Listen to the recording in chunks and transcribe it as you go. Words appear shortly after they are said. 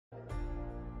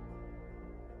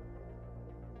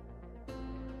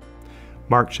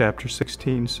Mark chapter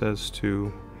 16 says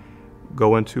to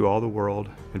go into all the world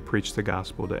and preach the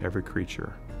gospel to every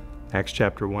creature. Acts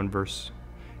chapter 1 verse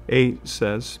 8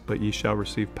 says, "But ye shall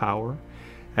receive power.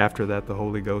 After that the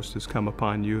Holy Ghost is come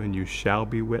upon you, and you shall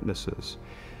be witnesses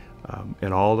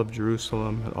in all of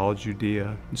Jerusalem, and all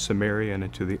Judea, and Samaria, and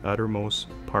into the uttermost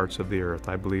parts of the earth."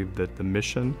 I believe that the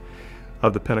mission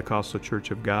of the Pentecostal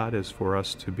Church of God is for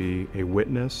us to be a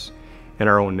witness in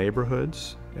our own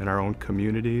neighborhoods, in our own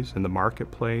communities, in the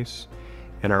marketplace,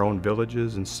 in our own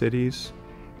villages and cities,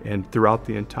 and throughout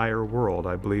the entire world.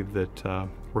 I believe that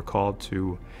we're called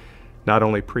to not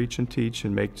only preach and teach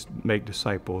and make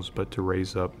disciples, but to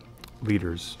raise up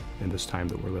leaders in this time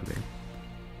that we're living.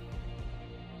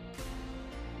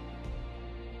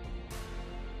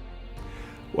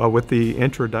 Well, with the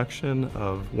introduction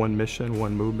of One Mission,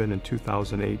 One Movement in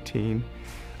 2018,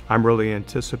 I'm really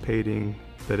anticipating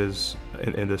that is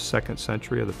in the second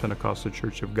century of the Pentecostal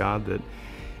Church of God, that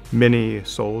many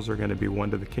souls are going to be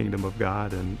won to the kingdom of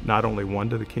God, and not only won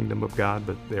to the kingdom of God,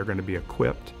 but they're going to be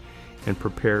equipped and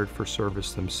prepared for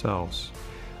service themselves.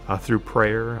 Through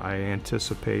prayer, I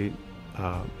anticipate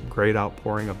great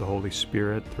outpouring of the Holy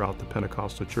Spirit throughout the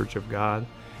Pentecostal Church of God.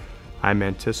 I'm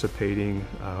anticipating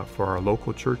for our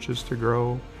local churches to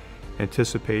grow,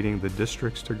 anticipating the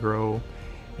districts to grow,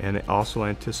 and also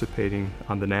anticipating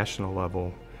on the national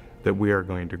level that we are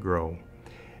going to grow.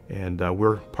 And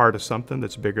we're part of something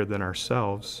that's bigger than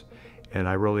ourselves, and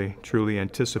I really truly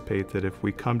anticipate that if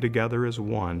we come together as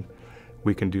one,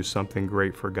 we can do something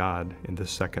great for God in the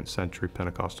second century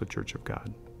Pentecostal Church of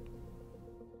God.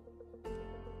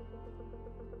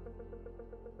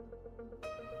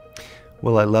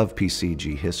 Well, I love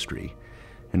PCG history,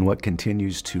 and what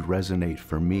continues to resonate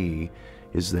for me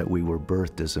is that we were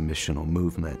birthed as a missional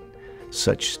movement.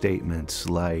 Such statements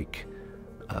like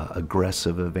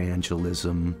aggressive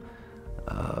evangelism,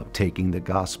 taking the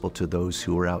gospel to those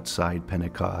who are outside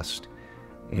Pentecost,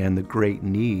 and the great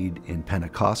need in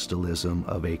Pentecostalism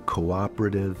of a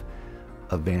cooperative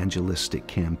evangelistic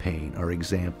campaign are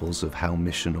examples of how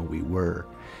missional we were.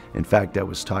 In fact, I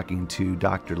was talking to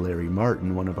Dr. Larry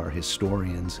Martin, one of our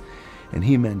historians, and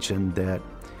he mentioned that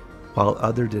while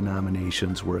other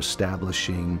denominations were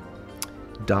establishing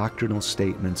doctrinal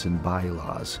statements and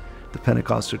bylaws, the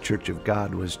Pentecostal Church of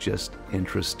God was just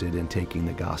interested in taking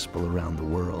the gospel around the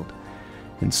world.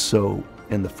 And so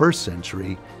in the first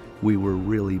century, we were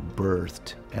really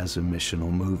birthed as a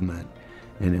missional movement.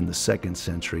 And in the second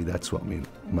century, that's what we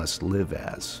must live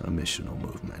as, a missional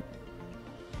movement.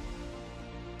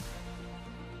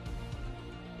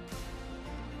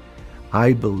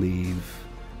 I believe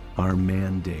our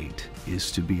mandate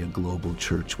is to be a global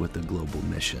church with a global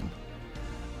mission.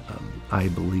 I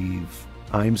believe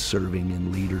I'm serving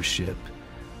in leadership,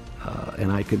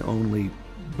 and I can only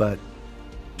but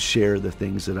share the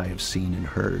things that I have seen and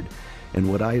heard. And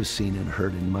what I have seen and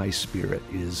heard in my spirit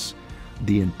is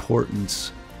the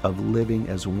importance of living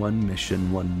as one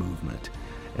mission, one movement,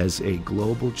 as a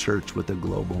global church with a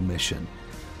global mission.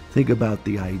 Think about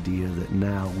the idea that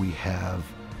now we have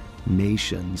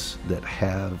nations that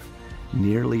have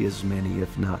nearly as many,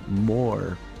 if not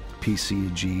more,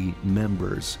 PCG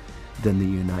members than the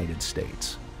United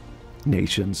States.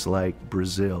 Nations like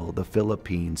Brazil, the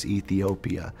Philippines,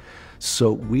 Ethiopia.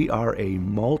 So we are a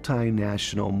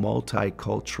multinational,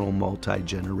 multicultural,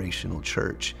 multi-generational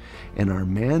church. And our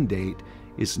mandate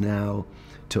is now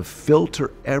to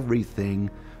filter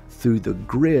everything through the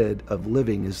grid of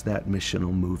living as that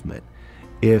missional movement.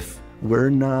 If we're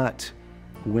not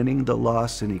winning the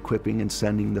lost and equipping and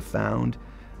sending the found,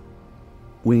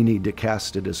 we need to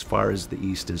cast it as far as the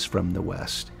east is from the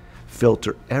west.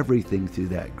 Filter everything through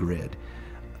that grid.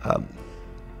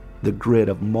 The grid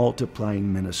of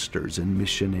multiplying ministers and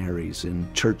missionaries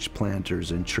and church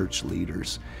planters and church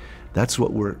leaders. That's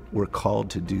what we're called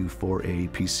to do for a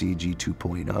PCG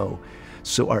 2.0.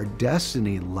 So our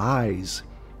destiny lies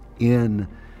in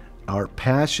our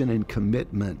passion and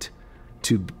commitment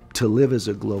to live as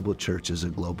a global church, as a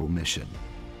global mission.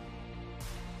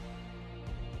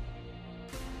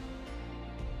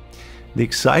 The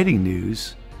exciting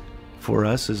news for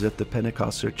us is that the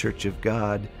Pentecostal Church of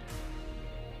God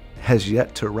has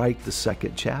yet to write the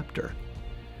second chapter,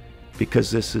 because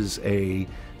this is a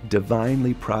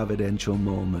divinely providential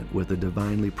moment with a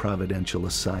divinely providential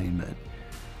assignment.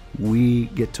 We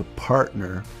get to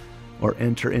partner or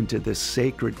enter into this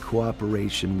sacred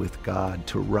cooperation with God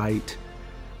to write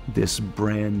this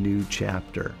brand new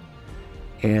chapter.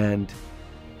 And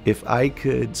if I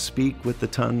could speak with the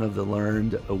tongue of the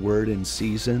learned, a word in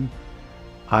season,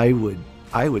 I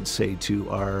would say to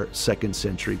our second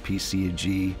century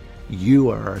PCG, you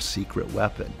are our secret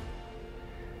weapon.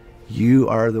 You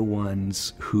are the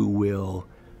ones who will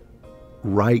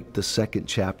write the second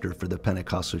chapter for the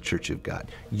Pentecostal Church of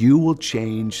God. You will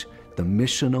change the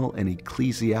missional and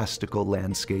ecclesiastical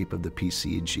landscape of the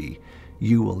PCG.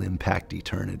 You will impact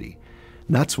eternity.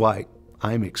 And that's why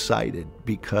I'm excited,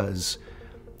 because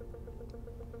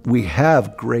we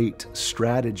have great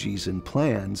strategies and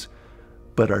plans,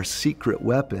 but our secret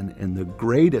weapon and the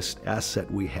greatest asset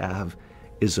we have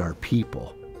is our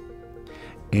people.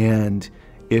 And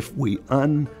if we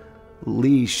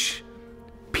unleash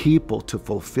people to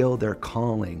fulfill their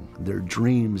calling, their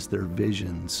dreams, their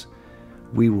visions,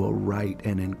 we will write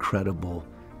an incredible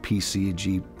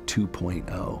PCG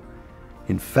 2.0.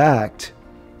 In fact,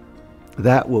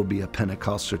 that will be a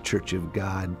Pentecostal Church of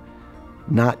God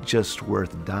not just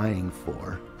worth dying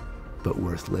for, but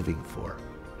worth living for.